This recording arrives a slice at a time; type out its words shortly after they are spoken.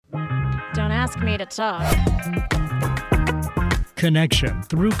ask me to talk. Connection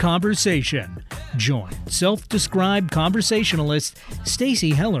through conversation. Join self-described conversationalist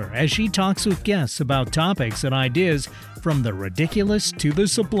Stacey Heller as she talks with guests about topics and ideas from the ridiculous to the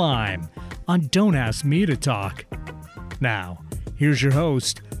sublime on Don't Ask Me to Talk. Now, here's your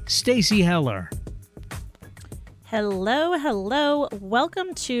host, Stacey Heller. Hello.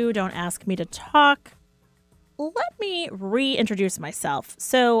 Welcome to Don't Ask Me to Talk. Let me reintroduce myself.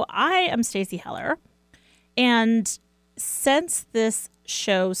 So I am Stacey Heller, and since this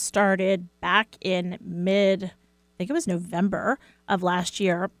show started back in I think it was November of last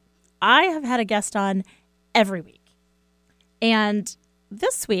year, I have had a guest on every week. And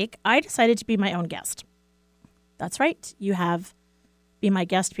this week, I decided to be my own guest. That's right. You have Be My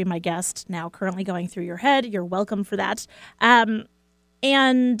Guest now currently going through your head. You're welcome for that. And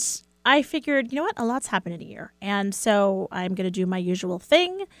I figured, you know what? A lot's happened in a year. And so I'm going to do my usual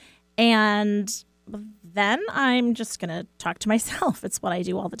thing. And then I'm just going to talk to myself. It's what I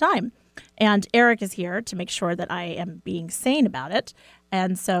do all the time. And Eric is here to make sure that I am being sane about it.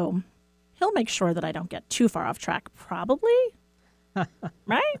 And so he'll make sure that I don't get too far off track, probably.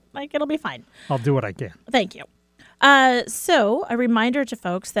 Right? Like, it'll be fine. I'll do what I can. Thank you. So a reminder to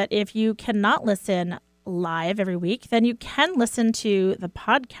folks that if you cannot listen live every week, then you can listen to the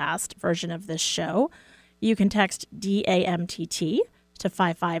podcast version of this show. You can text DAMTT to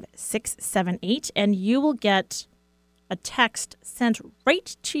 55678, and you will get a text sent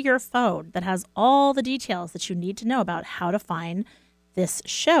right to your phone that has all the details that you need to know about how to find this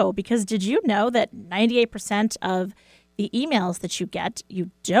show. Because did you know that 98% of the emails that you get, you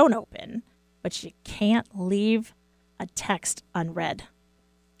don't open, but you can't leave a text unread?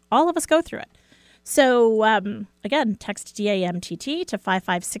 All of us go through it. So, again, text DAMTT to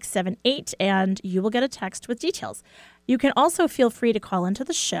 55678, and you will get a text with details. You can also feel free to call into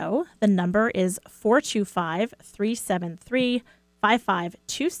the show. The number is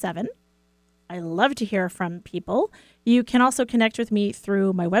 425-373-5527. I love to hear from people. You can also connect with me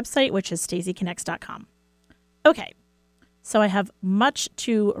through my website, which is staceyconnects.com. Okay, so I have much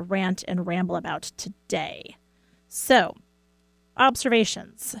to rant and ramble about today. So,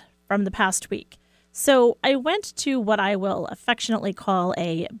 observations from the past week. So I went to what I will affectionately call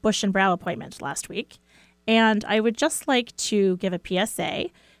a bush and brow appointment last week. And I would just like to give a PSA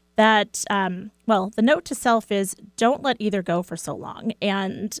that, the note to self is don't let either go for so long.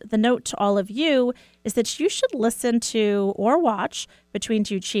 And the note to all of you is that you should listen to or watch Between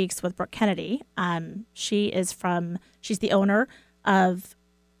Two Cheeks with Brooke Kennedy. She's the owner of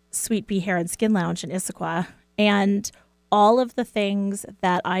Sweet Bee Hair and Skin Lounge in Issaquah. And all of the things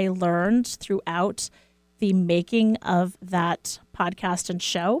that I learned throughout the making of that podcast and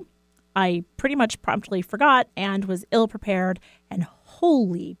show, I pretty much promptly forgot and was ill-prepared, and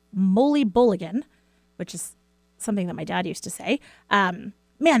holy moly bulligan, which is something that my dad used to say, man,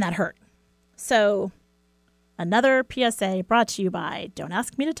 that hurt. So another PSA brought to you by Don't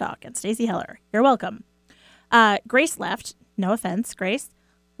Ask Me to Talk and Stacey Heller. You're welcome. Grace left. No offense, Grace.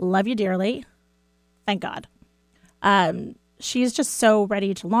 Love you dearly. Thank God. She's just so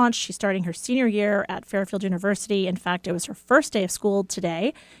ready to launch. She's starting her senior year at Fairfield University. In fact, it was her first day of school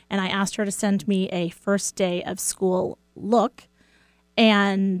today, and I asked her to send me a first day of school look,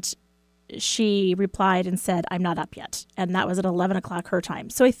 and she replied and said, I'm not up yet. And that was at 11 o'clock her time.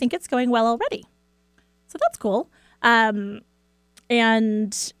 So I think it's going well already. So that's cool. And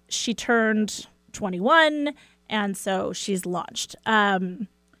she turned 21, and so she's launched. And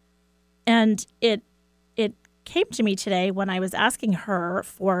it came to me today when I was asking her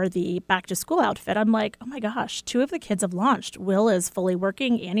for the back to school outfit. I'm like, oh my gosh, 2 of the kids have launched. Will is fully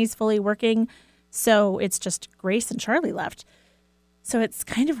working. Annie's fully working. So it's just Grace and Charlie left. So it's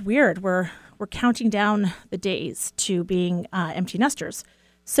kind of weird. We're counting down the days to being empty nesters.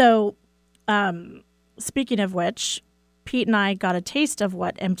 So speaking of which, Pete and I got a taste of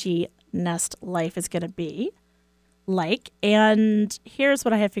what empty nest life is going to be like. And here's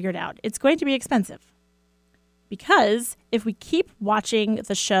what I have figured out. It's going to be expensive. Because if we keep watching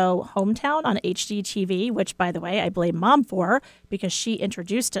the show Hometown on HGTV, which, by the way, I blame Mom for because she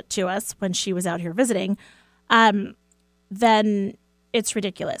introduced it to us when she was out here visiting, then it's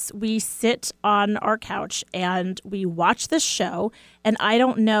ridiculous. We sit on our couch and we watch this show, and I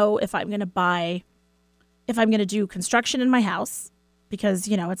don't know if I'm going to do construction in my house because,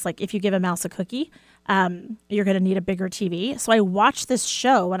 it's like if you give a mouse a cookie, you're going to need a bigger TV. So I watch this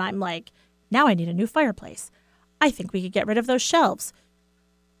show and I'm like, now I need a new fireplace. I think we could get rid of those shelves.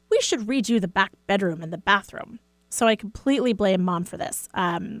 We should redo the back bedroom and the bathroom. So I completely blame Mom for this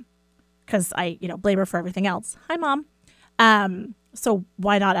because I, blame her for everything else. Hi, Mom. So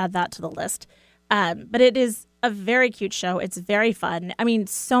why not add that to the list? But it is a very cute show. It's very fun. I mean,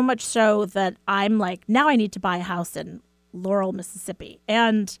 so much so that I'm like, now I need to buy a house in Laurel, Mississippi.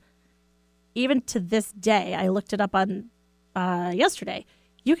 And even to this day, I looked it up on yesterday.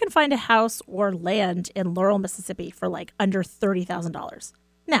 You can find a house or land in Laurel, Mississippi for like under $30,000.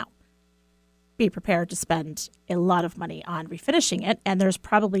 Now, be prepared to spend a lot of money on refinishing it, and there's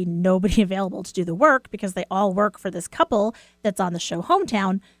probably nobody available to do the work because they all work for this couple that's on the show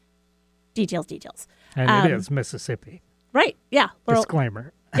Hometown. Details. And it is Mississippi. Right, yeah.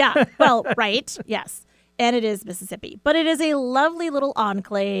 Disclaimer. Yeah, well, right, yes. And it is Mississippi. But it is a lovely little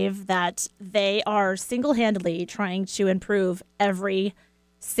enclave that they are single-handedly trying to improve every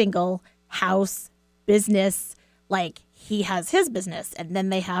single house, business. Like, he has his business, and then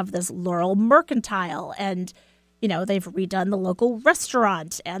they have this Laurel Mercantile, and, you know, they've redone the local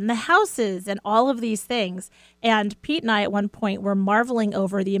restaurant and the houses and all of these things. And Pete and I at one point were marveling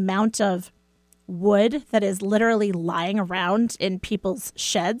over the amount of wood that is literally lying around in people's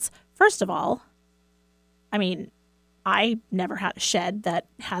sheds. First of all, I mean, I never had a shed that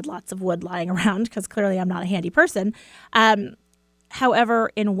had lots of wood lying around because clearly I'm not a handy person.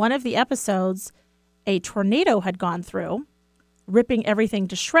 However, in one of the episodes, a tornado had gone through, ripping everything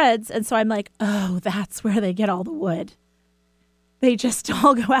to shreds. And so I'm like, oh, that's where they get all the wood. They just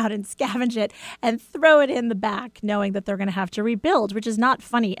all go out and scavenge it and throw it in the back, knowing that they're going to have to rebuild, which is not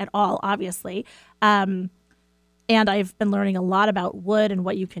funny at all, obviously. And I've been learning a lot about wood and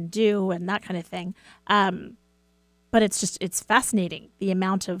what you can do and that kind of thing. But it's fascinating, the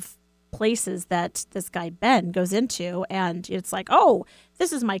amount of places that this guy Ben goes into, and it's like, oh,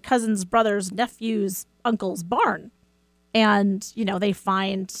 this is my cousin's brother's nephew's uncle's barn. And, you know, they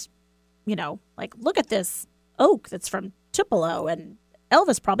find, you know, like, look at this oak that's from Tupelo, and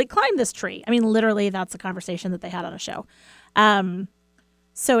Elvis probably climbed this tree. I mean, literally, that's a conversation that they had on a show.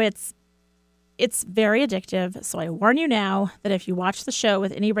 So it's very addictive. So I warn you now that if you watch the show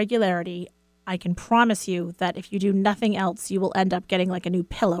with any regularity, I can promise you that if you do nothing else, you will end up getting like a new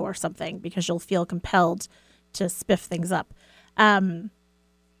pillow or something because you'll feel compelled to spiff things up. And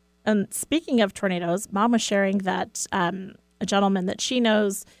speaking of tornadoes, Mom was sharing that a gentleman that she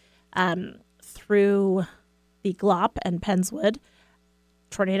knows through the Glop and Penswood,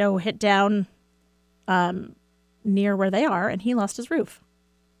 tornado hit down near where they are, and he lost his roof.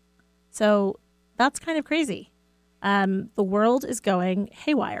 So that's kind of crazy. The world is going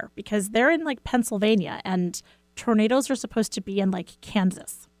haywire because they're in like Pennsylvania, and tornadoes are supposed to be in like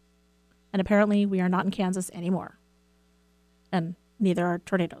Kansas. And apparently we are not in Kansas anymore. And neither are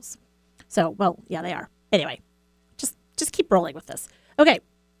tornadoes. So, well, yeah, they are. Anyway, just keep rolling with this. Okay,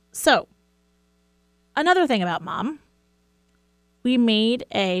 so another thing about Mom. We made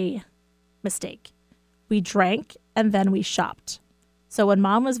a mistake. We drank and then we shopped. So when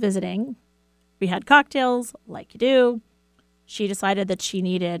Mom was visiting, we had cocktails, like you do. She decided that she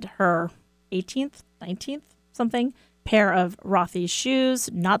needed her 18th, 19th, something, pair of Rothy's shoes,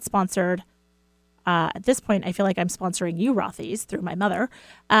 not sponsored. At this point, I feel like I'm sponsoring you, Rothy's, through my mother.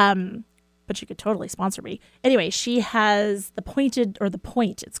 But you could totally sponsor me. Anyway, she has the Point,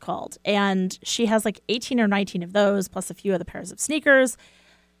 it's called. And she has like 18 or 19 of those, plus a few other pairs of sneakers.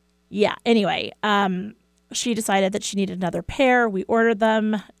 Yeah, anyway, she decided that she needed another pair. We ordered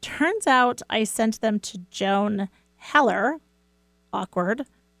them. Turns out I sent them to Joan Heller, awkward,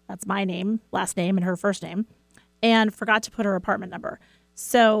 that's my name, last name, and her first name, and forgot to put her apartment number.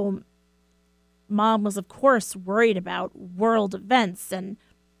 So Mom was, of course, worried about world events and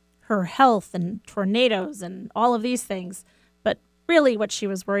her health and tornadoes and all of these things. But really what she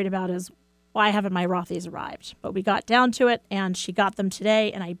was worried about is, why haven't my Rothy's arrived? But we got down to it, and she got them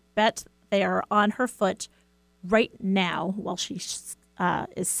today, and I bet they are on her foot right now while she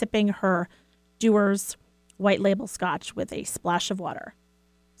is sipping her Dewar's white label scotch with a splash of water.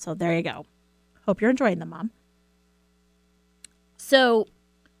 So there you go. Hope you're enjoying them, Mom. So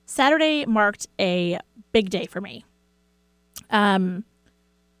Saturday marked a big day for me.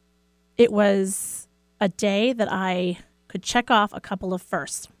 It was a day that I could check off a couple of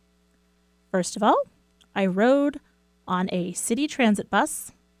firsts. First of all, I rode on a city transit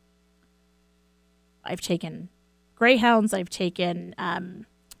bus. I've taken Greyhounds. I've taken, what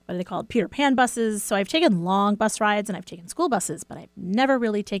do they call it, Peter Pan buses. So I've taken long bus rides and I've taken school buses, but I've never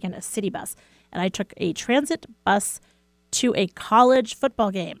really taken a city bus. And I took a transit bus to a college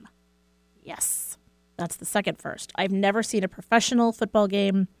football game. Yes, that's the second first. I've never seen a professional football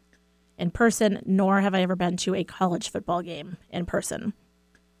game in person, nor have I ever been to a college football game in person.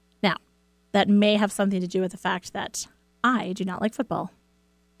 Now, that may have something to do with the fact that I do not like football.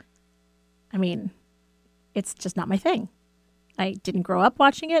 I mean, it's just not my thing. I didn't grow up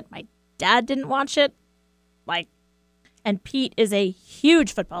watching it. My dad didn't watch it. And Pete is a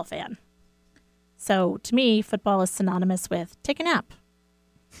huge football fan. So to me, football is synonymous with take a nap.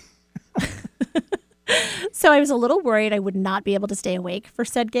 So I was a little worried I would not be able to stay awake for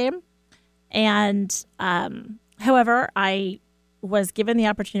said game. And however, I was given the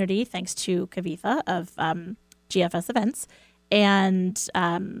opportunity, thanks to Kavitha of GFS Events, and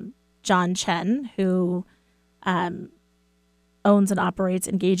John Chen, who owns and operates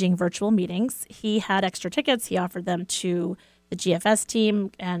Engaging Virtual Meetings. He had extra tickets. He offered them to the GFS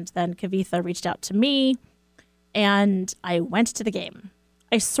team, and then Kavitha reached out to me, and I went to the game.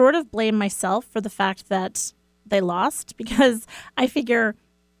 I sort of blame myself for the fact that they lost because I figure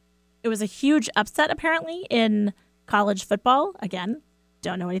it was a huge upset, apparently, in college football. Again,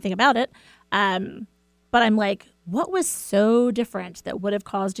 don't know anything about it. But I'm like, what was so different that would have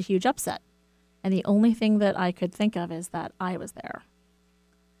caused a huge upset? And the only thing that I could think of is that I was there.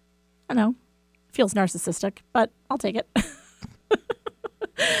 I know. Feels narcissistic, but I'll take it.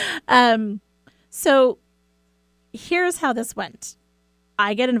 So here's how this went.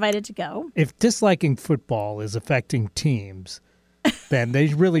 I get invited to go. If disliking football is affecting teams, then they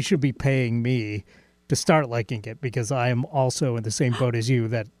really should be paying me to start liking it because I am also in the same boat as you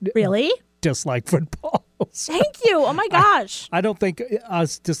that Really? dislike football. So Thank you. Oh my gosh. I don't think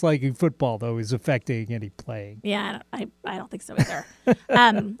us disliking football, though, is affecting any playing. Yeah, I don't think so either.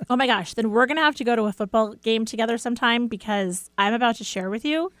 Oh my gosh. Then we're going to have to go to a football game together sometime because I'm about to share with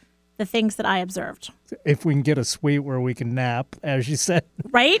you the things that I observed. If we can get a suite where we can nap, as you said.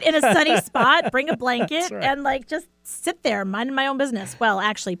 Right? In a sunny spot, bring a blanket right. and just sit there, minding my own business. Well,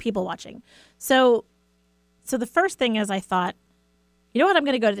 actually, people watching. So the first thing is I thought, you know what? I'm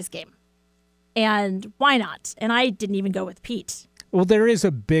going to go to this game. And why not? And I didn't even go with Pete. Well, there is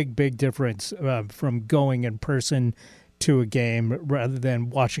a big, big difference from going in person to a game rather than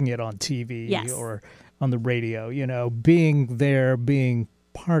watching it on TV Yes. or on the radio. You know, being there, being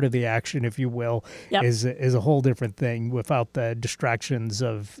part of the action, if you will, Yep. is a whole different thing without the distractions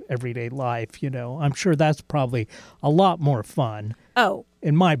of everyday life. You know, I'm sure that's probably a lot more fun. Oh,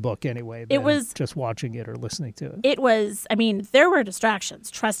 In my book, anyway, than It was- just watching it or listening to it. it was, there were distractions,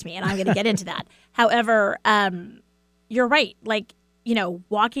 trust me, and I'm going to get into that. However, you're right.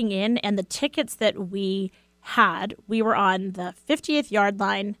 Walking in and the tickets that we had, we were on the 50th yard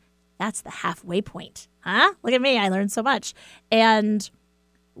line. That's the halfway point. Huh? Look at me. I learned so much. And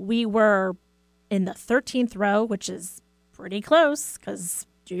we were in the 13th row, which is pretty close because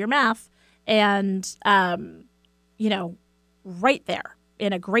do your math. And, right there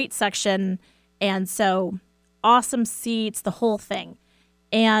in a great section. And so awesome seats, the whole thing.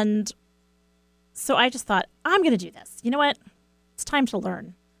 And so I just thought, I'm going to do this. You know what? It's time to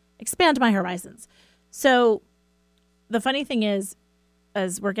learn, expand my horizons. So the funny thing is,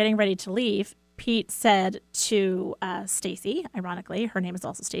 as we're getting ready to leave, Pete said to Stacy, ironically, her name is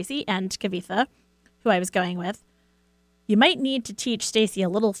also Stacy, and Kavitha, who I was going with, you might need to teach Stacy a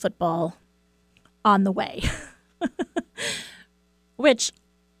little football on the way. Which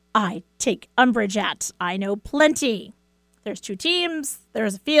I take umbrage at. I know plenty. There's two teams,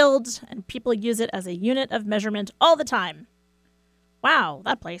 there's a field, and people use it as a unit of measurement all the time. Wow,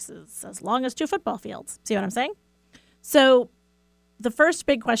 that place is as long as two football fields. See what I'm saying? So the first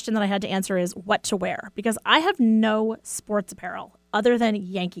big question that I had to answer is what to wear, because I have no sports apparel other than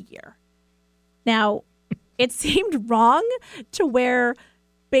Yankee gear. Now, it seemed wrong to wear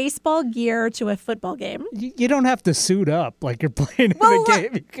baseball gear to a football game. You don't have to suit up like you're playing in Well, a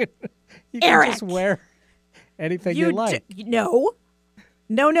game. You can Eric, just wear anything you like. No.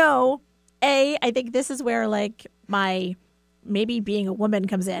 I think this is where my maybe being a woman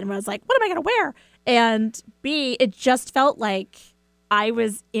comes in, where I was like, what am I going to wear? And B, it just felt like I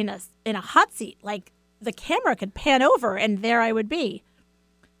was in a hot seat. Like the camera could pan over and there I would be.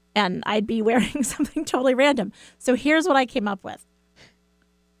 And I'd be wearing something totally random. So here's what I came up with.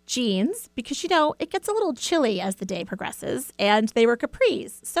 Jeans, because, it gets a little chilly as the day progresses, and they were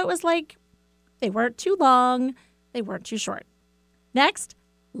capris. So it was like they weren't too long, they weren't too short. Next,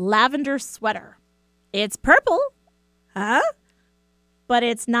 lavender sweater. It's purple, huh? But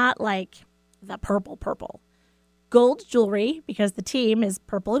it's not like the purple. Gold jewelry, because the team is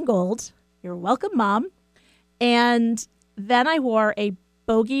purple and gold. You're welcome, Mom. And then I wore a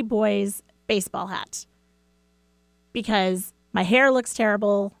Bogey Boys baseball hat because my hair looks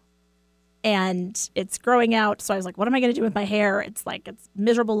terrible and it's growing out. So I was like, what am I going to do with my hair? It's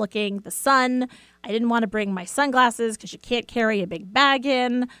miserable looking. The sun, I didn't want to bring my sunglasses because you can't carry a big bag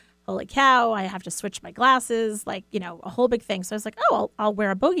in. Holy cow, I have to switch my glasses, a whole big thing. So I was like, oh, I'll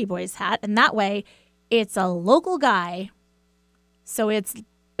wear a Bogey Boys hat. And that way it's a local guy So it's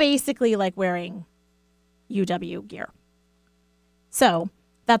basically like wearing UW gear. So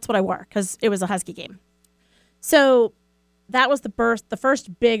that's what I wore because it was a Husky game. So that was the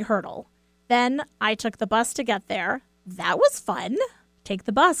first big hurdle. Then I took the bus to get there. That was fun. Take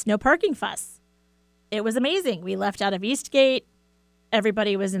the bus, no parking fuss. It was amazing. We left out of Eastgate.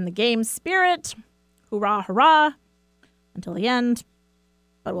 Everybody was in the game spirit. Hurrah, hurrah, until the end.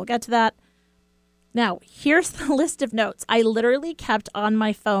 But we'll get to that. Now, here's the list of notes. I literally kept on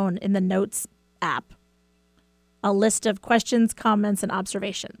my phone in the Notes app a list of questions, comments, and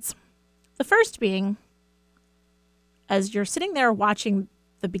observations. The first being, as you're sitting there watching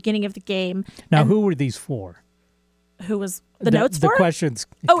the beginning of the game. Now, who were these for? Who was the notes for? The questions.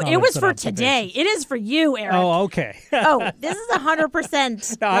 Oh, it was for today. It is for you, Eric. Oh, okay. Oh, this is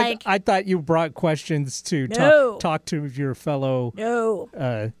 100% No, like. I thought you brought questions to talk to your fellow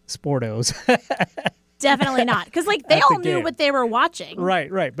sportos. Definitely not. Because like they all knew what they were watching.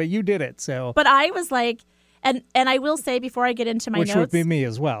 Right. But you did it, so. But I was like, and I will say before I get into my notes. Which would be me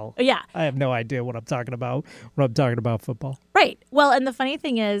as well. Yeah. I have no idea what I'm talking about when I'm talking about football. Right. Well, and the funny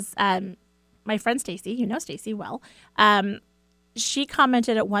thing is, my friend Stacy, you know Stacy well, she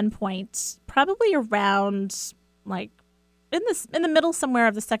commented at one point, probably around like in the middle somewhere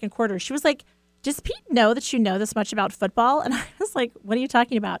of the second quarter. She was like, "Does Pete know that you know this much about football?" And I was like, "What are you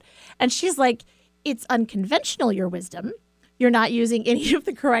talking about?" And she's like, "It's unconventional, your wisdom. You're not using any of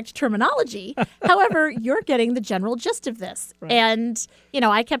the correct terminology. However, you're getting the general gist of this." Right. And,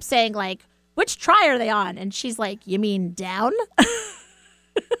 I kept saying, like, "Which try are they on?" And she's like, "You mean down?"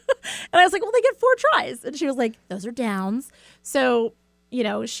 And I was like, "Well, they get 4 tries." And she was like, "Those are downs." So,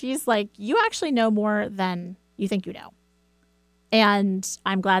 she's like, "You actually know more than you think you know." And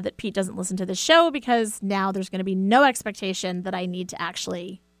I'm glad that Pete doesn't listen to this show because now there's going to be no expectation that I need to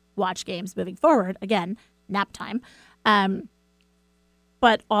actually watch games moving forward. Again, nap time.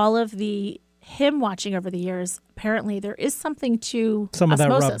 But all of the him watching over the years, apparently there is something to some of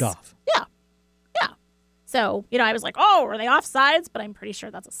osmosis. that rubbed off. Yeah. So, I was like, "Oh, are they offsides?" But I'm pretty sure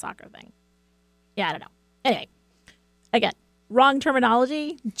that's a soccer thing. Yeah, I don't know. Anyway, again, wrong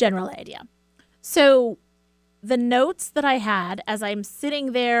terminology, general idea. So the notes that I had as I'm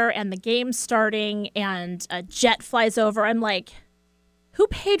sitting there and the game's starting and a jet flies over, I'm like, who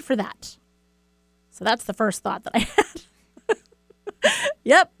paid for that? So that's the first thought that I had.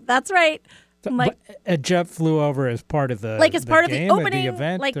 Yep, that's right. I'm like, a jet flew over as part of the part game, of the opening, the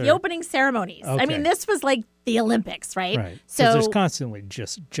event, the opening ceremonies. Okay. I mean, this was like the Olympics, right? Right. So there's constantly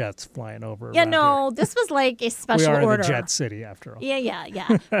just jets flying over. Yeah, no, this was like a special order. We are in the jet city after all.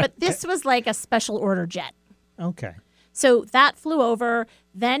 Yeah. But this was like a special order jet. Okay. So that flew over.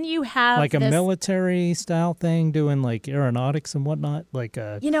 Then you have like a military style thing, doing like aeronautics and whatnot, like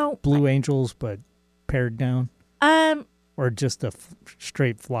Blue Angels, but pared down. Or just a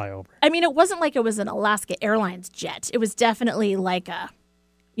straight flyover. I mean, it wasn't like it was an Alaska Airlines jet. It was definitely like a,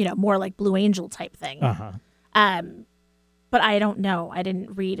 more like Blue Angel type thing. Uh-huh. But I don't know. I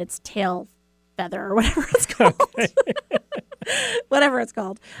didn't read its tail feather or whatever it's called. Whatever it's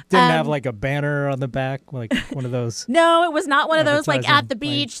called. Didn't have like a banner on the back, like one of those. No, it was not one of those like at the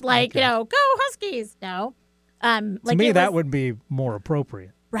beach, like, go Huskies. No. To me, that would be more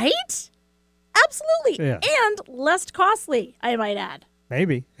appropriate. Right? Absolutely. Yeah. And less costly, I might add.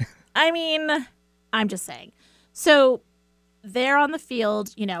 Maybe. I mean, I'm just saying. So there on the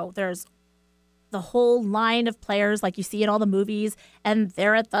field, there's the whole line of players like you see in all the movies, and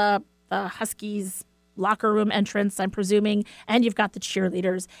they're at the Huskies locker room entrance, I'm presuming, and you've got the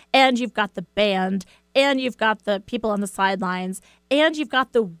cheerleaders, and you've got the band, and you've got the people on the sidelines, and you've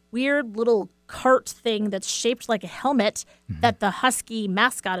got the weird little cart thing that's shaped like a helmet that the Husky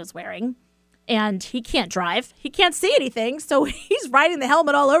mascot is wearing. And he can't drive. He can't see anything. So he's riding the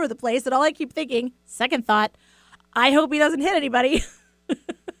helmet all over the place. And all I keep thinking, second thought, I hope he doesn't hit anybody.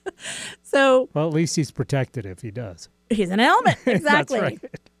 Well, at least he's protected if he does. He's in a helmet. Exactly. That's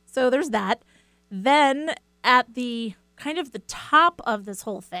right. So there's that. Then at the kind of the top of this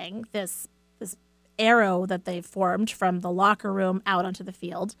whole thing, this arrow that they've formed from the locker room out onto the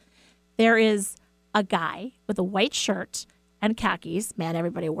field, there is a guy with a white shirt and khakis. Man,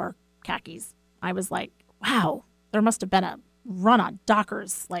 everybody wore khakis. I was like, wow, there must have been a run on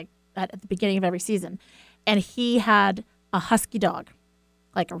Dockers like at the beginning of every season. And he had a husky dog,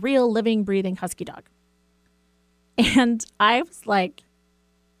 like a real living, breathing husky dog. And I was like,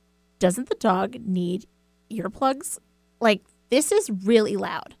 doesn't the dog need earplugs? Like, this is really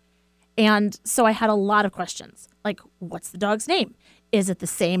loud. And so I had a lot of questions. Like, what's the dog's name? Is it the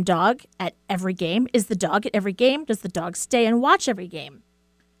same dog at every game? Is the dog at every game? Does the dog stay and watch every game?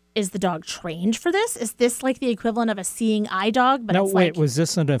 is the dog trained for this? Is this like the equivalent of a seeing eye dog? But No, it's wait, like, was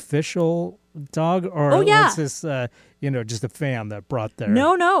this an official dog, or Oh, yeah. was this, just a fan that brought their...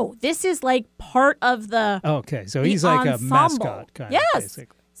 no. This is like part of the Okay, so the he's like a ensemble. mascot kind Yes. of,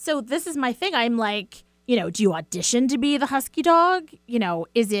 basically. So this is my thing. I'm like, do you audition to be the husky dog?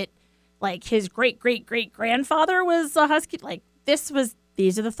 Is it like his great-great-great-grandfather was a husky? Like, these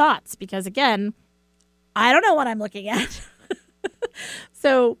are the thoughts. Because, again, I don't know what I'm looking at.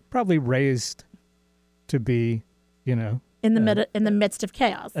 So Probably raised to be, in the midst of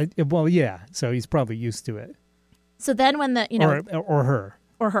chaos. well, yeah, so he's probably used to it. So then when the, Or her.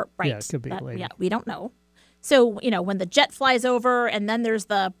 or her, right? Yeah, it could be a lady. Yeah, we don't know. So, when the jet flies over and then there's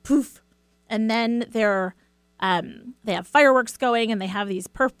the poof, and then they have fireworks going and they have these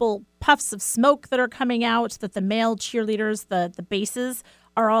purple puffs of smoke that are coming out that the male cheerleaders, the bases,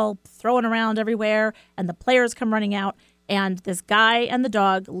 are all throwing around everywhere, and the players come running out, and this guy and the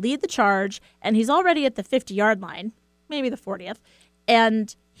dog lead the charge, and he's already at the 50-yard line, maybe the 40th,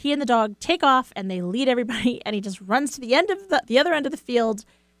 and he and the dog take off and they lead everybody, and he just runs to the end of the other end of the field,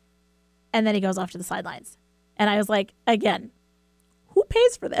 and then he goes off to the sidelines. And I was like, again, who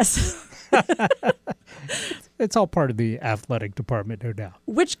pays for this? It's all part of the athletic department, no doubt.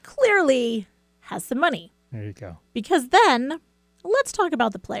 Which clearly has some money. There you go. Because then, let's talk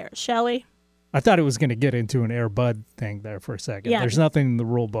about the players, shall we? I thought it was going to get into an Air Bud thing there for a second. Yeah. There's nothing in the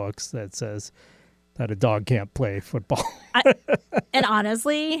rule books that says that a dog can't play football. And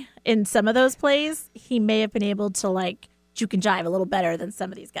honestly, in some of those plays, he may have been able to like juke and jive a little better than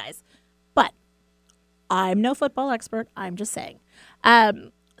some of these guys. But I'm no football expert. I'm just saying.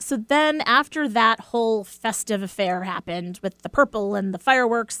 So then after that whole festive affair happened with the purple and the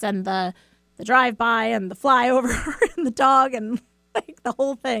fireworks and the drive-by and the flyover and the dog and like the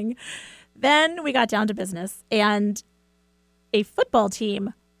whole thing, then we got down to business. And a football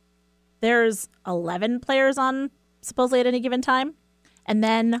team, there's 11 players on supposedly at any given time. And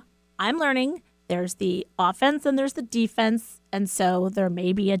then I'm learning there's the offense and there's the defense. And so there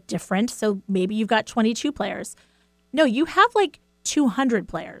may be a different. So maybe you've got 22 players. No, you have like 200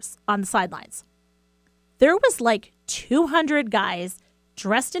 players on the sidelines. There was like 200 guys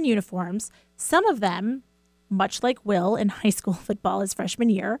dressed in uniforms. Some of them, much like Will in high school football his freshman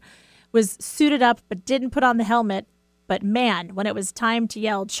year, was suited up but didn't put on the helmet. But man, when it was time to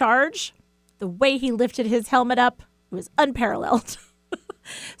yell charge, the way he lifted his helmet up was unparalleled.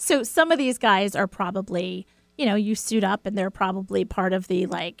 So some of these guys are probably, you suit up and they're probably part of the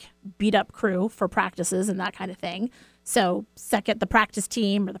like beat up crew for practices and that kind of thing. So the practice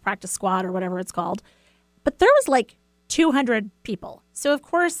team or the practice squad or whatever it's called. But there was like 200 people. So of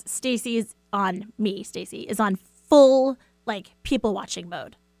course Stacy is on full like people watching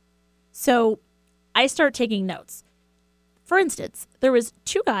mode. So I start taking notes. For instance, there was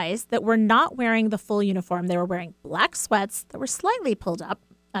 2 guys that were not wearing the full uniform. They were wearing black sweats that were slightly pulled up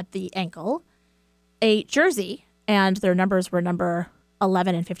at the ankle, a jersey, and their numbers were number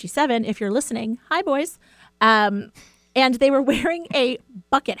 11 and 57. If you're listening, hi boys. And they were wearing a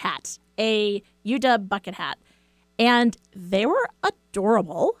bucket hat, a UW bucket hat. And they were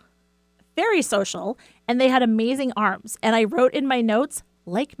adorable, very social, and they had amazing arms. And I wrote in my notes,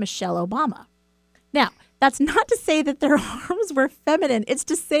 like Michelle Obama. Now, that's not to say that their arms were feminine. It's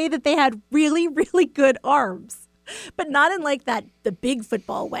to say that they had really, really good arms, but not in like the big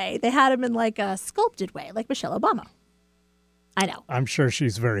football way. They had them in like a sculpted way, like Michelle Obama. I know. I'm sure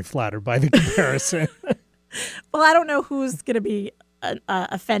she's very flattered by the comparison. Well, I don't know who's going to be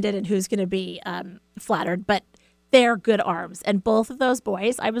offended and who's going to be flattered, but they're good arms. And both of those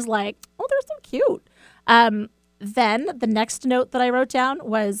boys, I was like, oh, they're so cute. Then the next note that I wrote down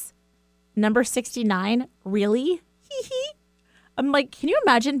was number 69. Really? I'm like, can you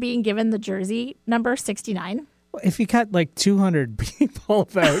imagine being given the jersey number 69? Well, if you got like 200 people,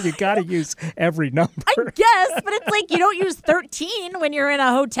 though, you got to use every number. I guess, but it's like you don't use 13 when you're in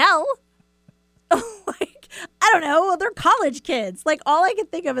a hotel. Like, I don't know. They're college kids. Like, all I can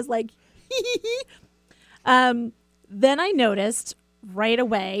think of is like, Then I noticed right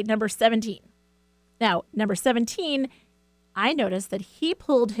away number 17. Now, number 17, I noticed that he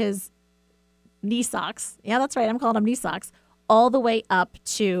pulled his knee socks. Yeah, that's right. I'm calling them knee socks. All the way up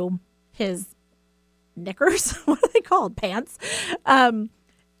to his knickers. What are they called? Pants.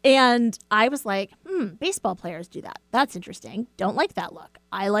 And I was like, baseball players do that. That's interesting. Don't like that look.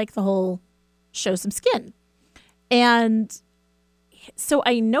 I like the whole show some skin. And so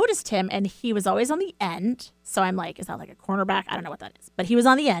I noticed him, and he was always on the end. So I'm like, is that like a cornerback? I don't know what that is. But he was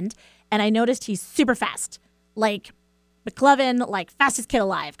on the end, and I noticed he's super fast. Like McLovin, like fastest kid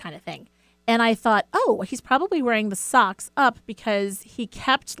alive kind of thing. And I thought, oh, he's probably wearing the socks up because he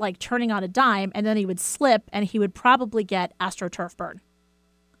kept like turning on a dime and then he would slip and he would probably get AstroTurf burn.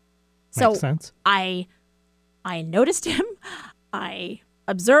 Makes sense. I noticed him, I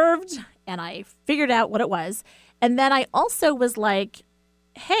observed, and I figured out what it was. And then I also was like,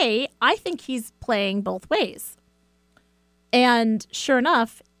 hey, I think he's playing both ways. And sure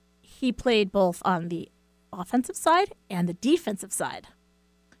enough, he played both on the offensive side and the defensive side.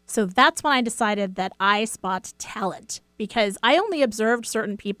 So that's when I decided that I spot talent, because I only observed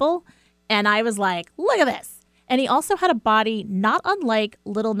certain people and I was like, look at this. And he also had a body not unlike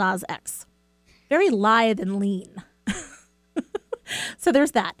Lil Nas X. Very lithe and lean. So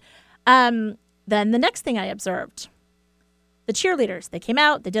there's that. Then the next thing I observed, the cheerleaders. They came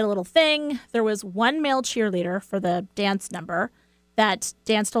out, they did a little thing. There was one male cheerleader for the dance number that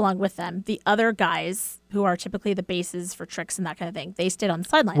danced along with them. The other guys, who are typically the bases for tricks and that kind of thing, they stayed on the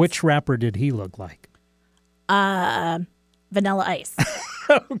sidelines. Which rapper did he look like? Vanilla Ice.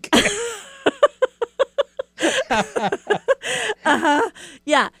 Okay.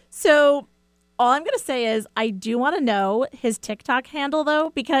 Yeah. So all I'm going to say is I do want to know his TikTok handle,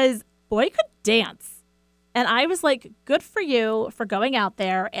 though, because boy could dance. And I was like, good for you for going out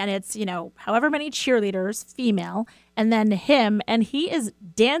there. And it's, however many cheerleaders, female, and then him. And he is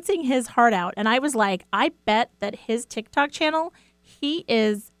dancing his heart out. And I was like, I bet that his TikTok channel, he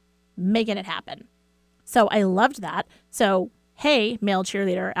is making it happen. So I loved that. So, hey, male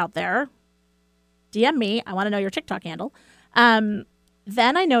cheerleader out there, DM me. I want to know your TikTok handle.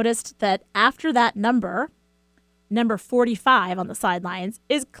 Then I noticed that after that number 45 on the sidelines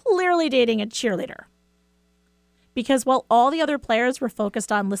is clearly dating a cheerleader. Because while all the other players were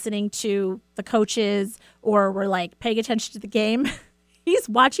focused on listening to the coaches or were like paying attention to the game, he's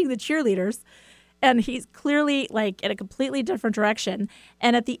watching the cheerleaders and he's clearly like in a completely different direction.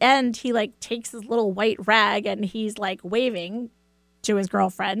 And at the end, he like takes his little white rag and he's like waving to his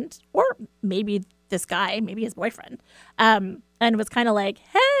girlfriend, or maybe this guy, maybe his boyfriend, and was kind of like,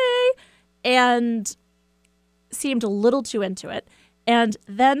 hey, and seemed a little too into it. And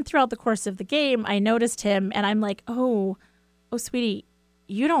then throughout the course of the game, I noticed him and I'm like, oh, sweetie,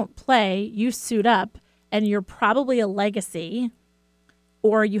 you don't play, you suit up and you're probably a legacy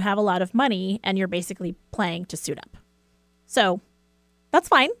or you have a lot of money and you're basically playing to suit up. So that's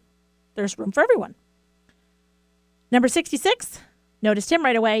fine. There's room for everyone. Number 66, noticed him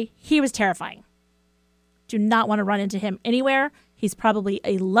right away. He was terrifying. Do not want to run into him anywhere. He's probably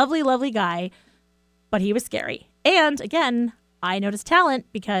a lovely, lovely guy, but he was scary. And again, I noticed talent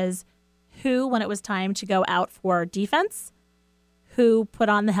because who, when it was time to go out for defense, who put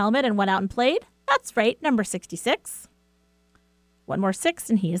on the helmet and went out and played? That's right, number 66. One more 6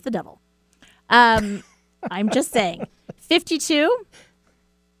 and he is the devil. I'm just saying. 52,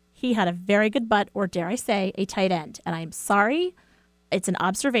 he had a very good butt, or dare I say, a tight end. And I'm sorry, it's an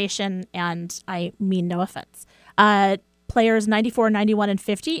observation and I mean no offense. Players 94, 91, and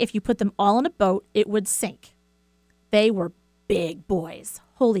 50, if you put them all in a boat, it would sink. They were big boys.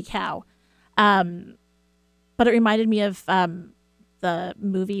 Holy cow. But it reminded me of the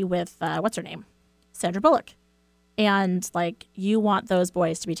movie with, what's her name? Sandra Bullock. And like, you want those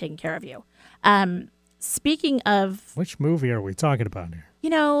boys to be taking care of you. Speaking of... Which movie are we talking about here?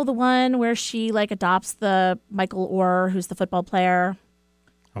 The one where she like adopts the Michael Orr, who's the football player.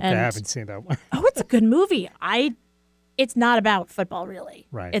 Okay, I haven't seen that one. Oh, it's a good movie. It's not about football, really.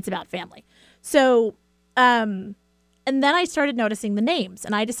 Right. It's about family. So, and then I started noticing the names,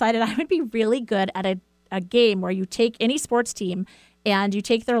 and I decided I would be really good at a game where you take any sports team and you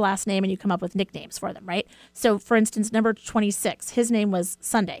take their last name and you come up with nicknames for them, right? So, for instance, number 26, his name was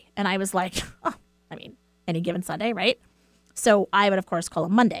Sunday. And I was like, any given Sunday, right? So I would, of course, call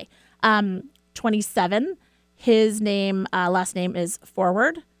him Monday. 27, his name, last name is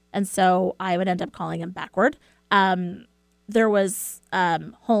Forward. And so I would end up calling him Backward. There was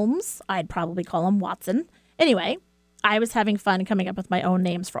Holmes. I'd probably call him Watson. Anyway, I was having fun coming up with my own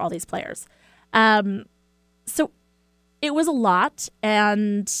names for all these players. So it was a lot,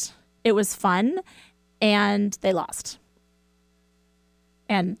 and it was fun, and they lost.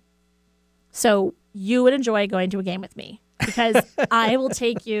 And so you would enjoy going to a game with me because I will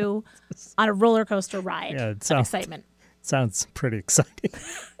take you on a roller coaster ride of excitement. Sounds pretty exciting.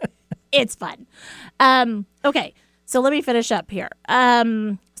 It's fun. Okay, so let me finish up here.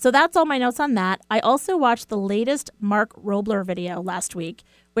 So that's all my notes on that. I also watched the latest Mark Roebler video last week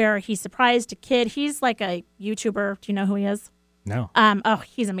where he surprised a kid. He's like a YouTuber. Do you know who he is? No.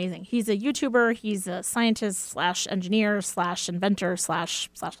 He's amazing. He's a YouTuber. He's a scientist / engineer / inventor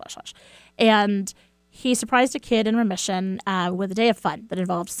 / and he surprised a kid in remission with a day of fun that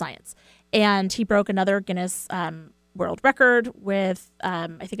involved science. And he broke another Guinness World Record with, I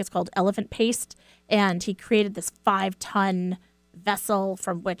think it's called elephant paste. And he created this 5-ton vessel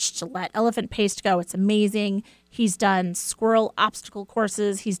from which to let elephant paste go. It's amazing. He's done squirrel obstacle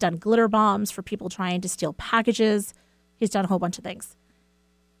courses. He's done glitter bombs for people trying to steal packages. He's done a whole bunch of things.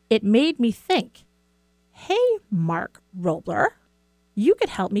 It made me think, hey, Mark Roebler, you could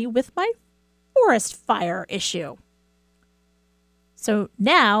help me with my forest fire issue. So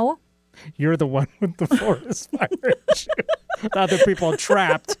now... You're the one with the forest fire issue. Other people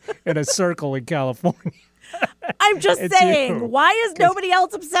trapped in a circle in California. I'm just saying, why is nobody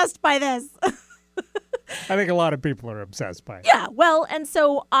else obsessed by this? I think a lot of people are obsessed by it. Yeah, well, and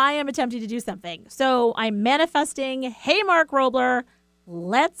so I am attempting to do something. So I'm manifesting, hey, Mark Roebler,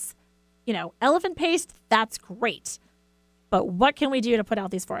 let's, elephant paste, that's great. But what can we do to put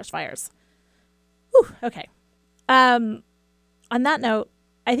out these forest fires? Whew, okay. On that note,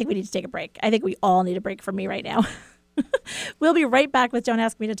 I think we need to take a break. I think we all need a break from me right now. We'll be right back with Don't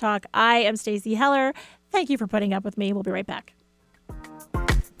Ask Me to Talk. I am Stacey Heller. Thank you for putting up with me. We'll be right back.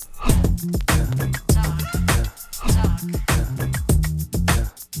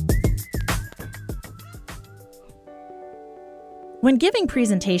 When giving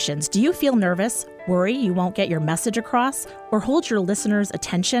presentations, do you feel nervous, worry you won't get your message across, or hold your listeners'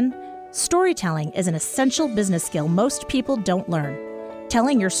 attention? Storytelling is an essential business skill most people don't learn.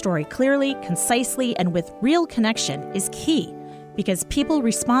 Telling your story clearly, concisely, and with real connection is key because people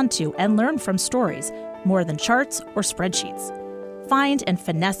respond to and learn from stories more than charts or spreadsheets. Find and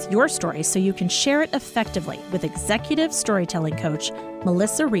finesse your story so you can share it effectively with executive storytelling coach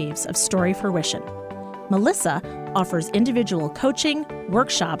Melissa Reeves of Story Fruition. Melissa offers individual coaching,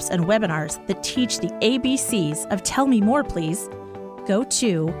 workshops, and webinars that teach the ABCs of Tell Me More, Please. Go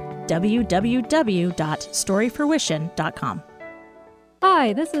to www.storyfruition.com.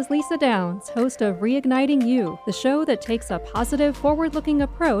 Hi, this is Lisa Downs, host of Reigniting You, the show that takes a positive, forward-looking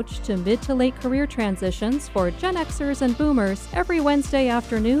approach to mid to late career transitions for Gen Xers and Boomers every Wednesday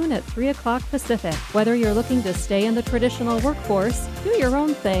afternoon at 3 o'clock Pacific. Whether you're looking to stay in the traditional workforce, do your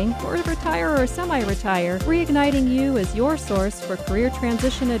own thing, or retire or semi-retire, Reigniting You is your source for career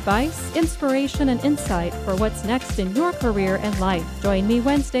transition advice, inspiration, and insight for what's next in your career and life. Join me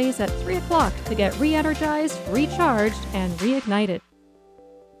Wednesdays at 3 o'clock to get re-energized, recharged, and reignited.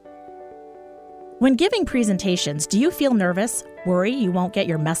 When giving presentations, do you feel nervous, worry you won't get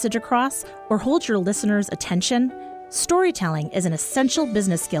your message across, or hold your listeners' attention? Storytelling is an essential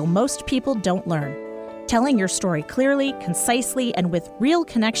business skill most people don't learn. Telling your story clearly, concisely, and with real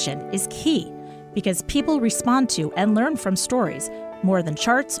connection is key because people respond to and learn from stories more than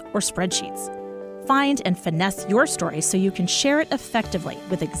charts or spreadsheets. Find and finesse your story so you can share it effectively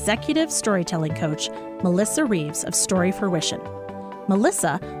with executive storytelling coach Melissa Reeves of Story Fruition.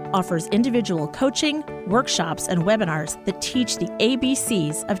 Melissa offers individual coaching, workshops, and webinars that teach the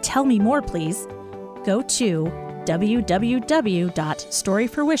ABCs of Tell Me More, Please. Go to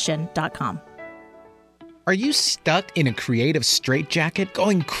www.storyfruition.com. Are you stuck in a creative straitjacket,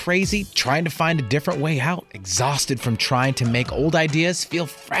 going crazy, trying to find a different way out, exhausted from trying to make old ideas feel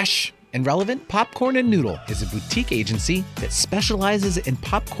fresh and relevant? Popcorn and Noodle is a boutique agency that specializes in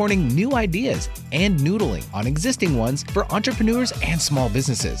popcorning new ideas and noodling on existing ones for entrepreneurs and small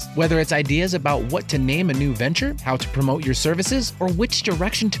businesses. Whether it's ideas about what to name a new venture, how to promote your services, or which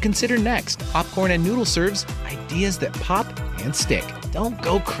direction to consider next, Popcorn and Noodle serves ideas that pop and stick. Don't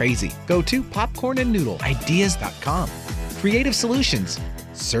go crazy. Go to popcornandnoodleideas.com. Creative solutions.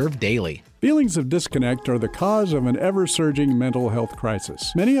 Serve daily. Feelings of disconnect are the cause of an ever-surging mental health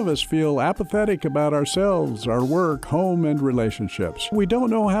crisis. Many of us feel apathetic about ourselves, our work, home, and relationships. We don't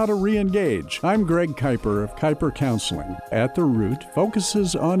know how to re-engage. I'm Greg Kuiper of Kuiper Counseling. At the Root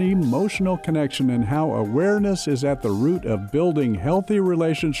focuses on emotional connection and how awareness is at the root of building healthy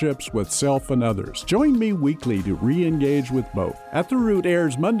relationships with self and others. Join me weekly to re-engage with both. At the Root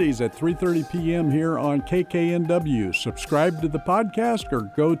airs Mondays at 3:30 p.m. here on KKNW. Subscribe to the podcast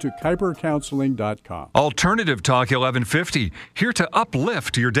or go to KuiperCounseling.com. Alternative Talk 1150, here to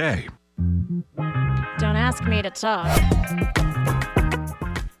uplift your day. Don't ask me to talk.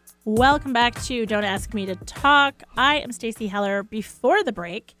 Welcome back to Don't Ask Me to Talk. I am Stacey Heller. Before the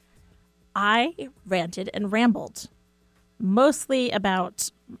break, I ranted and rambled, mostly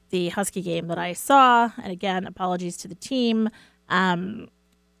about the Husky game that I saw. And again, apologies to the team.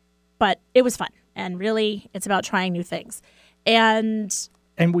 But it was fun. And really, it's about trying new things.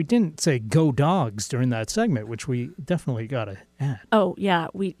 And we didn't say go dogs during that segment, which we definitely got to add. Oh, yeah,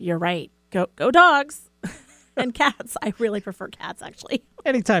 you're right. Go dogs and cats. I really prefer cats, actually.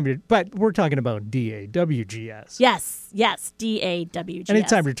 But we're talking about DAWGS. Yes, DAWGS.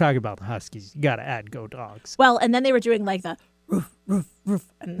 Anytime you're talking about the Huskies, you got to add Go Dogs. Well, and then they were doing like the roof, roof, roof.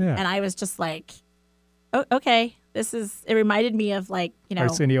 And I was just like, oh, okay, it reminded me of like,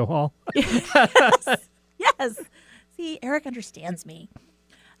 Arsenio Hall. Yes. See, Eric understands me.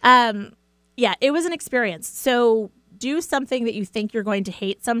 Yeah, it was an experience. So do something that you think you're going to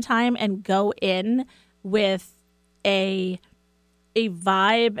hate sometime and go in with a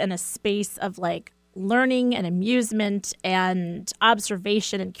vibe and a space of like learning and amusement and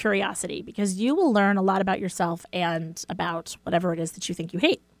observation and curiosity, because you will learn a lot about yourself and about whatever it is that you think you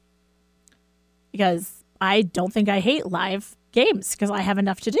hate. Because I don't think I hate live games because I have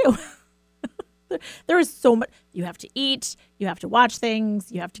enough to do. There is so much. You have to eat, you have to watch things,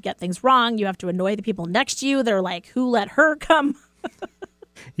 you have to get things wrong, you have to annoy the people next to you. They're like, who let her come?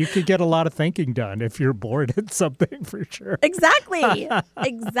 You could get a lot of thinking done if you're bored at something, for sure. Exactly.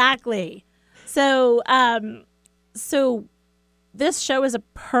 Exactly. So this show is a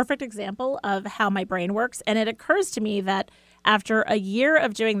perfect example of how my brain works. And it occurs to me that after a year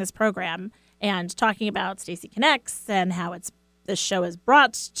of doing this program and talking about Stacy Connects and how this show is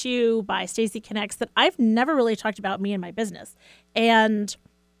brought to you by Stacy Connects, that I've never really talked about me and my business. And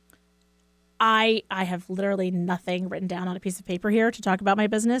I have literally nothing written down on a piece of paper here to talk about my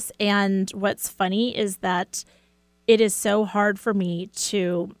business. And what's funny is that it is so hard for me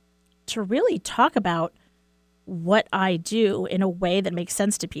to really talk about what I do in a way that makes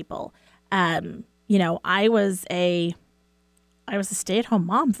sense to people. I was a stay-at-home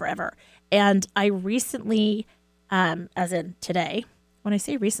mom forever. And I recently, as in today, when I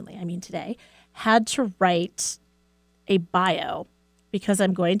say recently, I mean today, had to write a bio because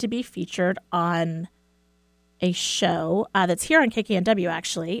I'm going to be featured on a show that's here on KKNW,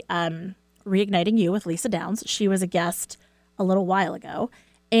 actually, Reigniting You with Lisa Downs. She was a guest a little while ago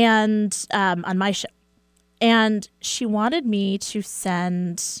and on my show. And she wanted me to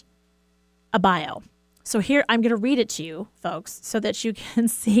send a bio. So here, I'm going to read it to you, folks, so that you can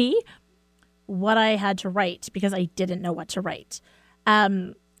see what I had to write because I didn't know what to write.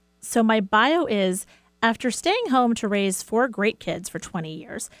 So my bio is, after staying home to raise 4 great kids for 20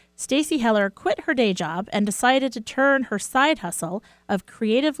 years, Stacy Heller quit her day job and decided to turn her side hustle of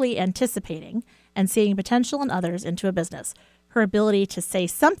creatively anticipating and seeing potential in others into a business. Her ability to say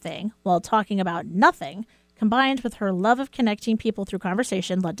something while talking about nothing, combined with her love of connecting people through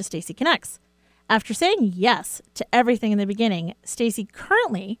conversation, led to Stacy Connects. After saying yes to everything in the beginning, Stacy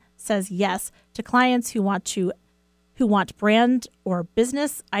currently says yes to clients who want brand or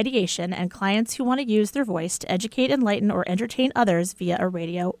business ideation and clients who want to use their voice to educate, enlighten, or entertain others via a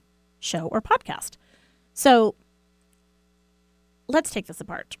radio show or podcast. So let's take this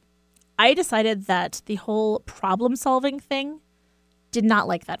apart. I decided that the whole problem-solving thing did not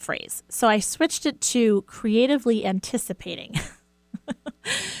like that phrase. So I switched it to creatively anticipating.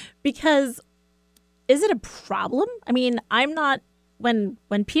 Because is it a problem? I mean, I'm not...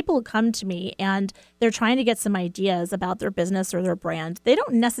 When people come to me and they're trying to get some ideas about their business or their brand, they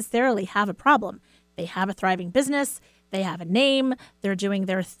don't necessarily have a problem. They have a thriving business, they have a name, they're doing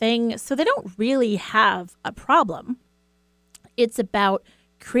their thing, so they don't really have a problem. It's about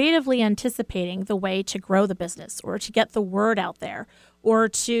creatively anticipating the way to grow the business or to get the word out there or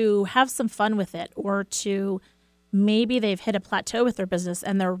to have some fun with it or to maybe they've hit a plateau with their business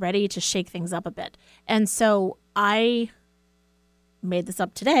and they're ready to shake things up a bit. And so I made this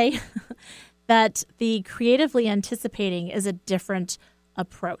up today, that the creatively anticipating is a different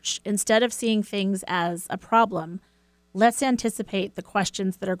approach. Instead of seeing things as a problem, let's anticipate the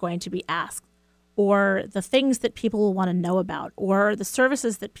questions that are going to be asked or the things that people will want to know about or the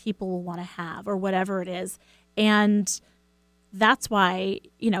services that people will want to have or whatever it is. And that's why,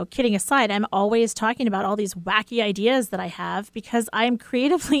 kidding aside, I'm always talking about all these wacky ideas that I have because I'm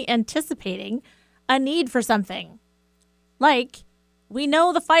creatively anticipating a need for something. Like, we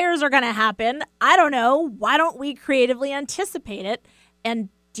know the fires are going to happen. I don't know. Why don't we creatively anticipate it and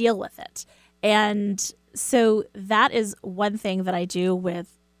deal with it? And so that is one thing that I do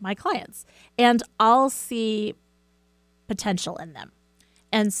with my clients. And I'll see potential in them.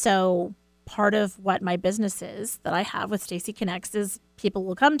 And so part of what my business is that I have with Stacy Connects is people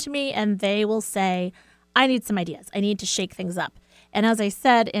will come to me and they will say, I need some ideas. I need to shake things up. And as I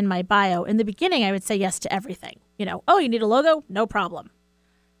said in my bio, in the beginning, I would say yes to everything. Oh, you need a logo? No problem.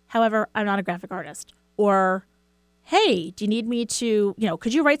 However, I'm not a graphic artist. Or, hey, do you need me to,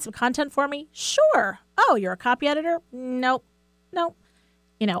 could you write some content for me? Sure. Oh, you're a copy editor? Nope.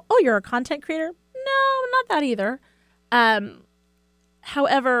 Oh, you're a content creator? No, not that either.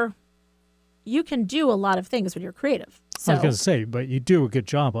 However, you can do a lot of things when you're creative. So, I was going to say, but you do a good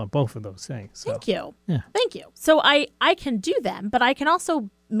job on both of those things. So. Thank you. Yeah. Thank you. So I can do them, but I can also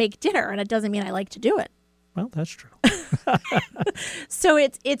make dinner, and it doesn't mean I like to do it. Well, that's true. So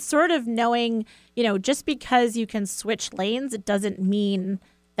it's sort of knowing, just because you can switch lanes, it doesn't mean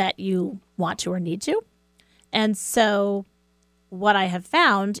that you want to or need to. And so what I have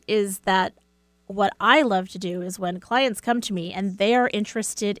found is that what I love to do is when clients come to me and they are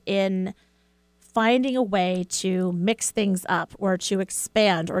interested in finding a way to mix things up or to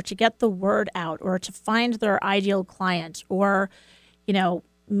expand or to get the word out or to find their ideal client or,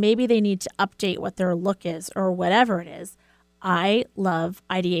 maybe they need to update what their look is or whatever it is. I love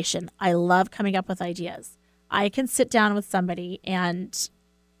ideation. I love coming up with ideas. I can sit down with somebody and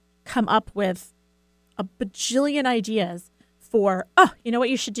come up with a bajillion ideas for, you know what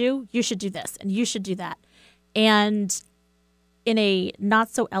you should do? You should do this and you should do that. And in a not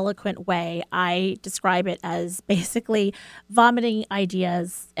so eloquent way, I describe it as basically vomiting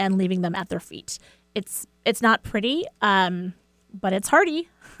ideas and leaving them at their feet. It's not pretty, but it's hearty.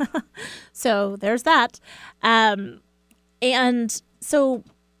 So there's that. And so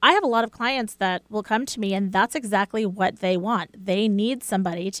I have a lot of clients that will come to me, and that's exactly what they want. They need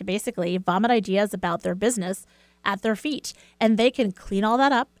somebody to basically vomit ideas about their business at their feet, and they can clean all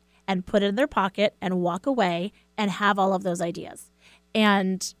that up and put it in their pocket and walk away and have all of those ideas.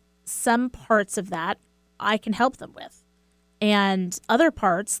 And some parts of that I can help them with. And other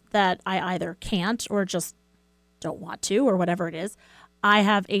parts that I either can't or just don't want to or whatever it is, I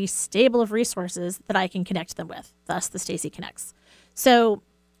have a stable of resources that I can connect them with, thus the Stacy Connects. So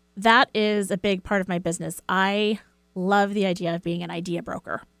that is a big part of my business. I love the idea of being an idea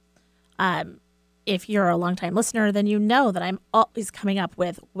broker. If you're a longtime listener, then you know that I'm always coming up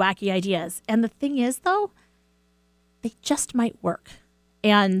with wacky ideas. And the thing is, though, they just might work.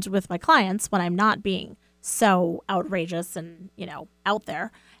 And with my clients, when I'm not being so outrageous and, out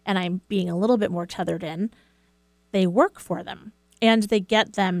there, and I'm being a little bit more tethered in, they work for them. And they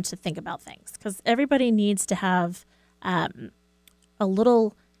get them to think about things because everybody needs to have a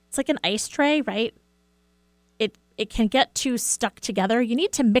little, it's like an ice tray, right? It can get too stuck together. You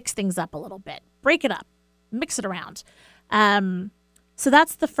need to mix things up a little bit, break it up, mix it around. So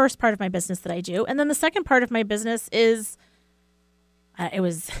that's the first part of my business that I do. And then the second part of my business is, it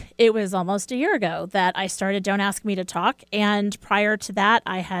was almost a year ago that I started Don't Ask Me to Talk. And prior to that,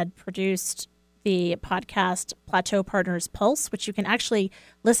 I had produced the podcast Plateau Partners Pulse, which you can actually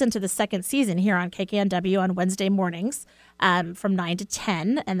listen to the second season here on KKNW on Wednesday mornings from 9 to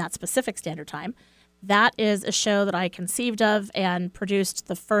 10, and that's Pacific Standard Time. That is a show that I conceived of and produced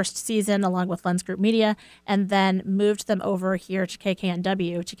the first season along with Lens Group Media, and then moved them over here to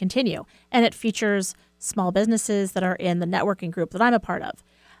KKNW to continue. And it features small businesses that are in the networking group that I'm a part of.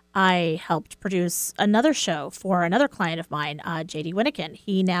 I helped produce another show for another client of mine, JD Winnikin.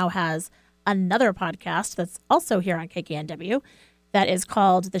 He now has another podcast that's also here on KKNW that is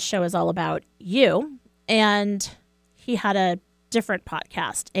called The Show Is All About You. And he had a different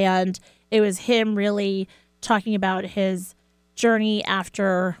podcast. And it was him really talking about his journey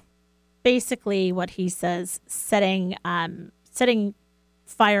after basically what he says, setting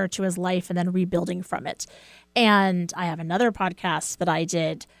fire to his life and then rebuilding from it. And I have another podcast that I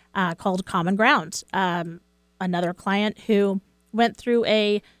did called Common Ground. Another client who went through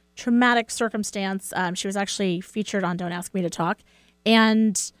a traumatic circumstance. She was actually featured on Don't Ask Me to Talk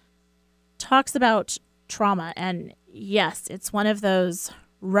and talks about trauma. And yes, it's one of those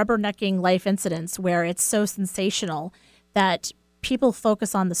rubbernecking life incidents where it's so sensational that people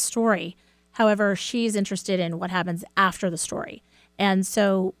focus on the story. However, she's interested in what happens after the story. And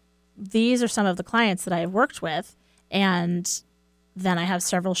so these are some of the clients that I have worked with. And then I have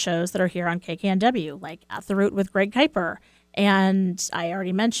several shows that are here on KKNW, like At the Root with Greg Kuiper. And I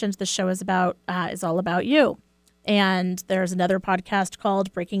already mentioned the show is all about you. And there's another podcast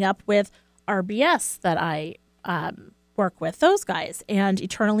called Breaking Up with RBS that I work with those guys, and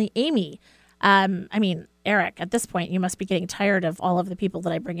Eternally Amy. Eric, at this point, you must be getting tired of all of the people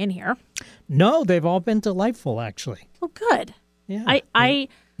that I bring in here. No, they've all been delightful, actually. Well, good. Yeah.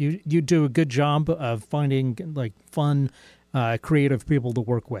 You do a good job of finding fun, creative people to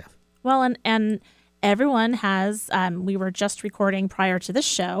work with. Well, and everyone has, we were just recording prior to this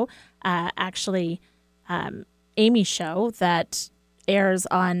show, Amy's show that airs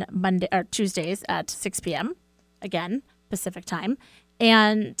on Tuesdays at 6 p.m., again, Pacific time.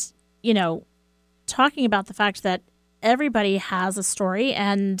 And, talking about the fact that everybody has a story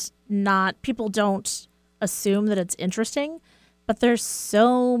and people don't assume that it's interesting, but there's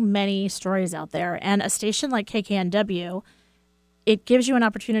so many stories out there. And a station like KKNW, it gives you an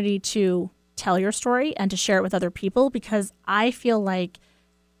opportunity to tell your story and to share it with other people, because I feel like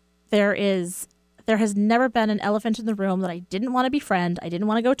there has never been an elephant in the room that I didn't want to befriend, I didn't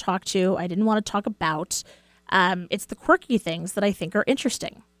want to go talk to, I didn't want to talk about. It's the quirky things that I think are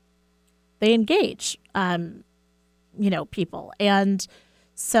interesting. They engage, people. And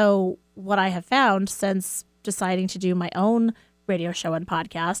so what I have found since deciding to do my own radio show and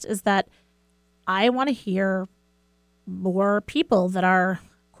podcast is that I want to hear more people that are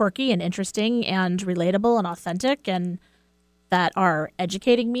quirky and interesting and relatable and authentic, and that are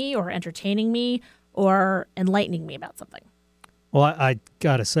educating me or entertaining me or enlightening me about something. Well, I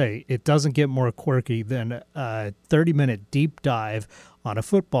got to say, it doesn't get more quirky than a 30-minute deep dive on a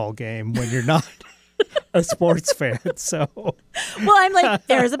football game when you're not a sports fan. So, well, I'm like,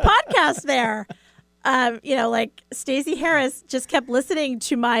 there's a podcast there. Like Stacey Harris just kept listening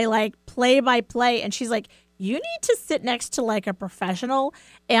to my like play-by-play, and she's like, you need to sit next to like a professional,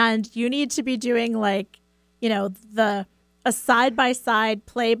 and you need to be doing like, a side-by-side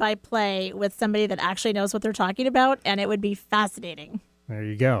play-by-play with somebody that actually knows what they're talking about, and it would be fascinating. There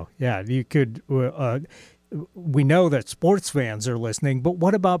you go. Yeah, you could. We know that sports fans are listening, but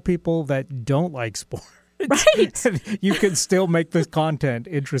what about people that don't like sports? Right. You can still make this content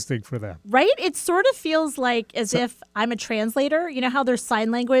interesting for them. Right? It sort of feels like as if I'm a translator. You know how there's sign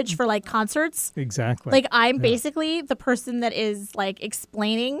language for like concerts? Exactly. Like I'm basically the person that is like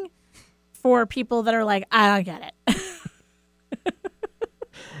explaining for people that are like, I don't get it.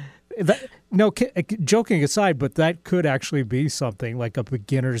 Joking aside, but that could actually be something like a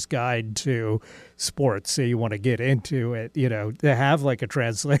beginner's guide to sports. Say you want to get into it, to have like a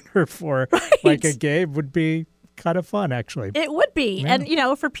translator for like a game would be kind of fun, actually. It would be. Yeah.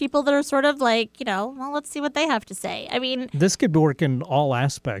 And, for people that are sort of like, well, let's see what they have to say. I mean, this could work in all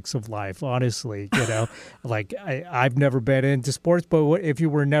aspects of life, honestly. Like I've never been into sports, but if you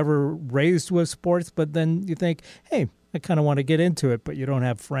were never raised with sports, but then you think, hey, I kind of want to get into it, but you don't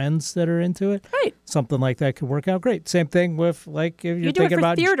have friends that are into it. Right. Something like that could work out great. Same thing with like if you're thinking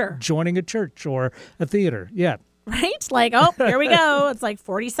about joining a church or a theater. Yeah. Right? Like, oh, here we go. It's like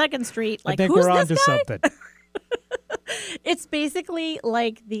 42nd Street. Like, I think who's we're on this to guy? something. It's basically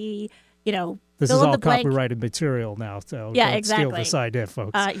like the, this is all copyrighted material now, so yeah, don't exactly. steal this idea,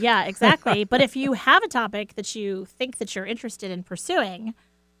 folks. Yeah, exactly. But if you have a topic that you think that you're interested in pursuing,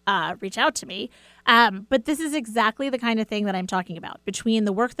 reach out to me. But this is exactly the kind of thing that I'm talking about. Between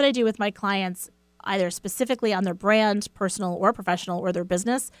the work that I do with my clients, either specifically on their brand, personal or professional, or their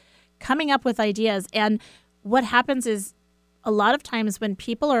business, coming up with ideas. And what happens is a lot of times when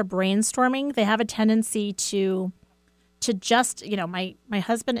people are brainstorming, they have a tendency to just, my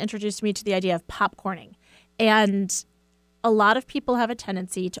husband introduced me to the idea of popcorning. And a lot of people have a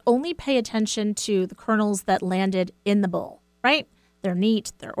tendency to only pay attention to the kernels that landed in the bowl, right? They're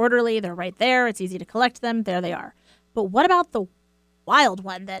neat, they're orderly, they're right there. It's easy to collect them. There they are. But what about the wild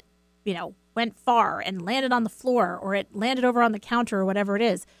one that, went far and landed on the floor, or it landed over on the counter, or whatever it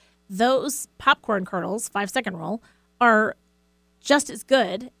is? Those popcorn kernels, 5-second rule, are just as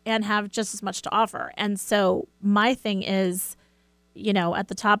good and have just as much to offer. And so my thing is, at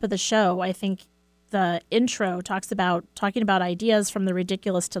the top of the show, I think the intro talking about ideas from the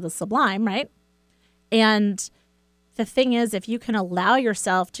ridiculous to the sublime, right? And the thing is, if you can allow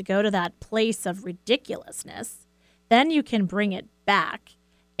yourself to go to that place of ridiculousness, then you can bring it back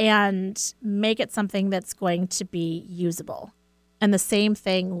and make it something that's going to be usable. And the same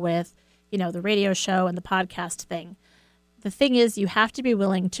thing with, the radio show and the podcast thing. The thing is, you have to be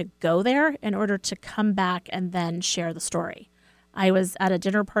willing to go there in order to come back and then share the story. I was at a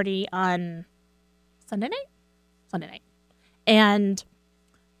dinner party on Sunday night. And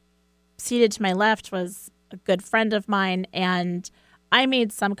seated to my left was a good friend of mine, and I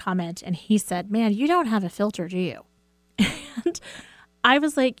made some comment, and he said, "Man, you don't have a filter, do you?" And I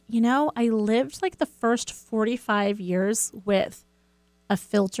was like, I lived like the first 45 years with a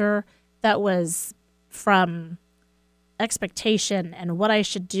filter that was from expectation and what I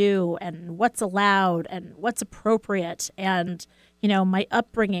should do and what's allowed and what's appropriate and, my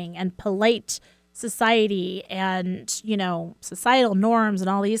upbringing and polite society and, societal norms and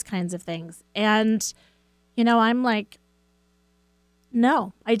all these kinds of things. And I'm like,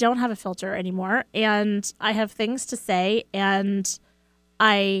 no, I don't have a filter anymore. And I have things to say. And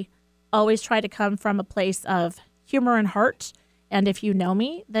I always try to come from a place of humor and heart. And if you know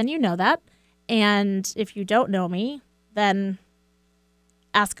me, then you know that. And if you don't know me, then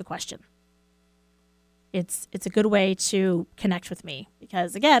ask a question. It's a good way to connect with me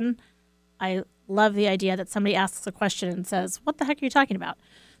because, again, I love the idea that somebody asks a question and says, what the heck are you talking about?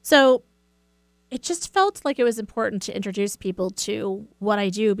 So it just felt like it was important to introduce people to what I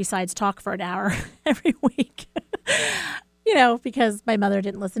do besides talk for an hour every week, because my mother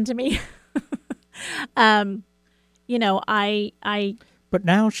didn't listen to me. But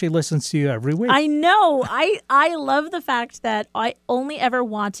now she listens to you every week. I know. I love the fact that I only ever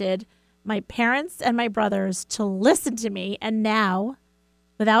wanted my parents and my brothers to listen to me. And now,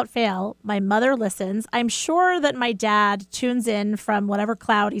 without fail, my mother listens. I'm sure that my dad tunes in from whatever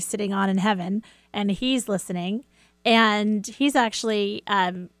cloud he's sitting on in heaven, and he's listening. And he's actually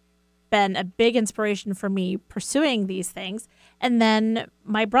been a big inspiration for me pursuing these things. And then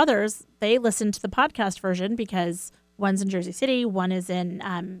my brothers, they listen to the podcast version because one's in Jersey City, one is in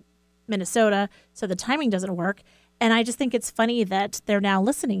Minnesota, so the timing doesn't work. And I just think it's funny that they're now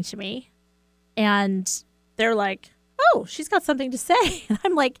listening to me, and they're like, oh, she's got something to say. And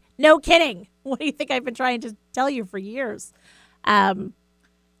I'm like, no kidding. What do you think I've been trying to tell you for years?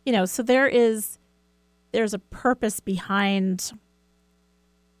 So there's a purpose behind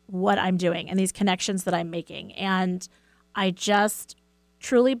what I'm doing and these connections that I'm making. And I just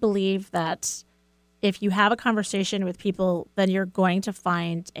truly believe that if you have a conversation with people, then you're going to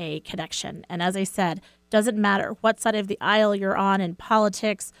find a connection. And as I said, doesn't matter what side of the aisle you're on in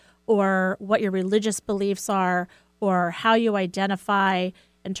politics or what your religious beliefs are or how you identify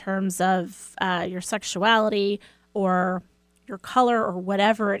in terms of your sexuality or your color or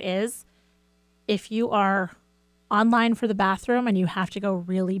whatever it is. If you are online for the bathroom and you have to go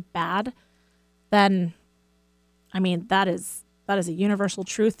really bad, then, that is a universal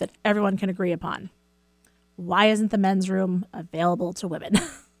truth that everyone can agree upon. Why isn't the men's room available to women?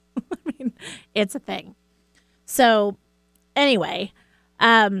 It's a thing. So anyway,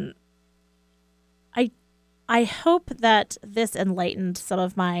 I hope that this enlightened some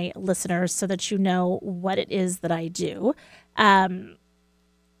of my listeners so that you know what it is that I do.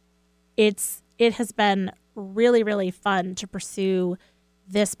 It has been really, really fun to pursue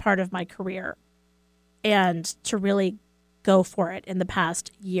this part of my career and to really go for it in the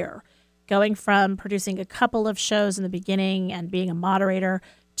past year. Going from producing a couple of shows in the beginning and being a moderator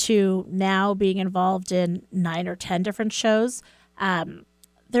to now being involved in 9 or 10 different shows.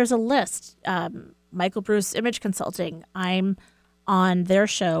 There's a list. Michael Bruce Image Consulting. I'm on their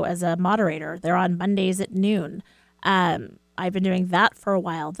show as a moderator. They're on Mondays at noon. I've been doing that for a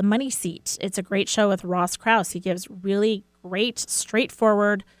while. The Money Seat. It's a great show with Ross Krauss. He gives really great,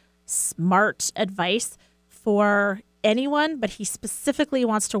 straightforward, smart advice for anyone, but he specifically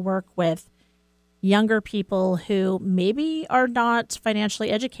wants to work with younger people who maybe are not financially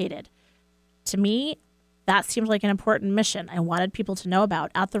educated. To me, that seemed like an important mission. I wanted people to know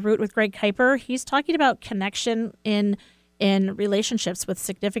about. At the Root with Greg Kuiper, he's talking about connection in relationships with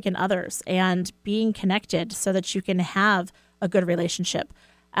significant others and being connected so that you can have a good relationship.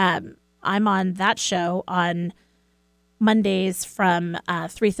 I'm on that show on Mondays from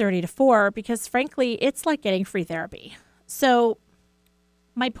 3:30 to 4 because, frankly, it's like getting free therapy. So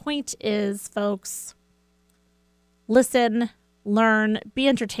my point is, folks, listen, learn, be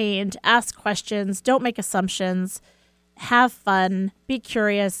entertained, ask questions, don't make assumptions, have fun, be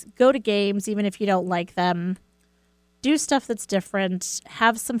curious, go to games even if you don't like them, do stuff that's different,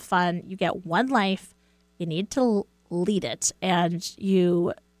 have some fun. You get one life, you need to lead it, and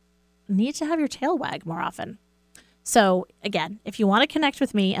you need to have your tail wag more often. So again, if you want to connect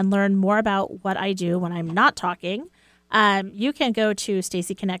with me and learn more about what I do when I'm not talking, you can go to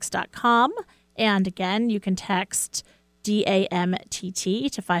stacyconnects.com. And again, you can text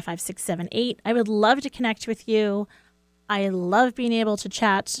DAMTT to 55678. I would love to connect with you. I love being able to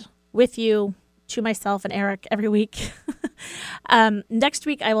chat with you, to myself and Eric every week. Next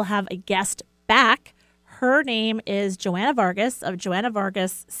week, I will have a guest back. Her name is Joanna Vargas of Joanna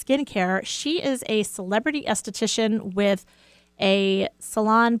Vargas Skincare. She is a celebrity esthetician with a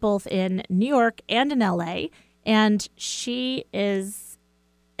salon both in New York and in LA. And she is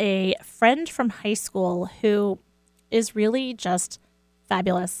a friend from high school who is really just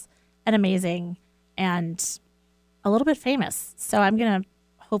fabulous and amazing and a little bit famous. So I'm going to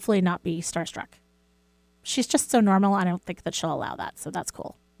hopefully not be starstruck. She's just so normal. I don't think that she'll allow that. So that's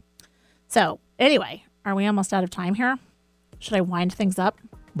cool. So anyway, are we almost out of time here? Should I wind things up?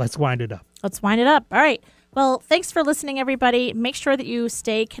 Let's wind it up. Let's wind it up. All right. Well, thanks for listening, everybody. Make sure that you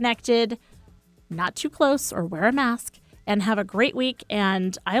stay connected, not too close, or wear a mask, and have a great week.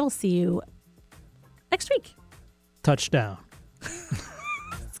 And I will see you next week. Touchdown.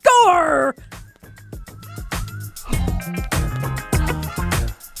 Score!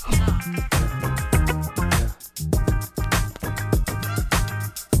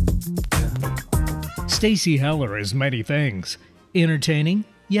 Stacy Heller is many things, entertaining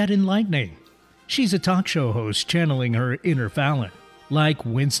yet enlightening. She's a talk show host channeling her inner Fallon. Like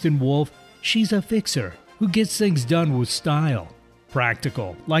Winston Wolfe, she's a fixer who gets things done with style.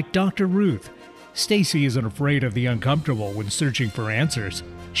 Practical, like Dr. Ruth. Stacy isn't afraid of the uncomfortable when searching for answers.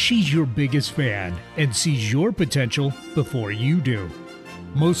 She's your biggest fan and sees your potential before you do.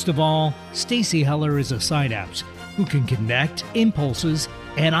 Most of all, Stacy Heller is a synapse who can connect impulses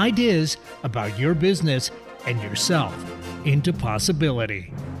and ideas about your business and yourself into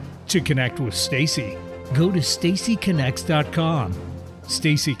possibility. To connect with Stacy, go to stacyconnects.com.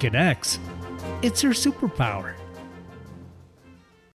 Stacy Connects. It's her superpower.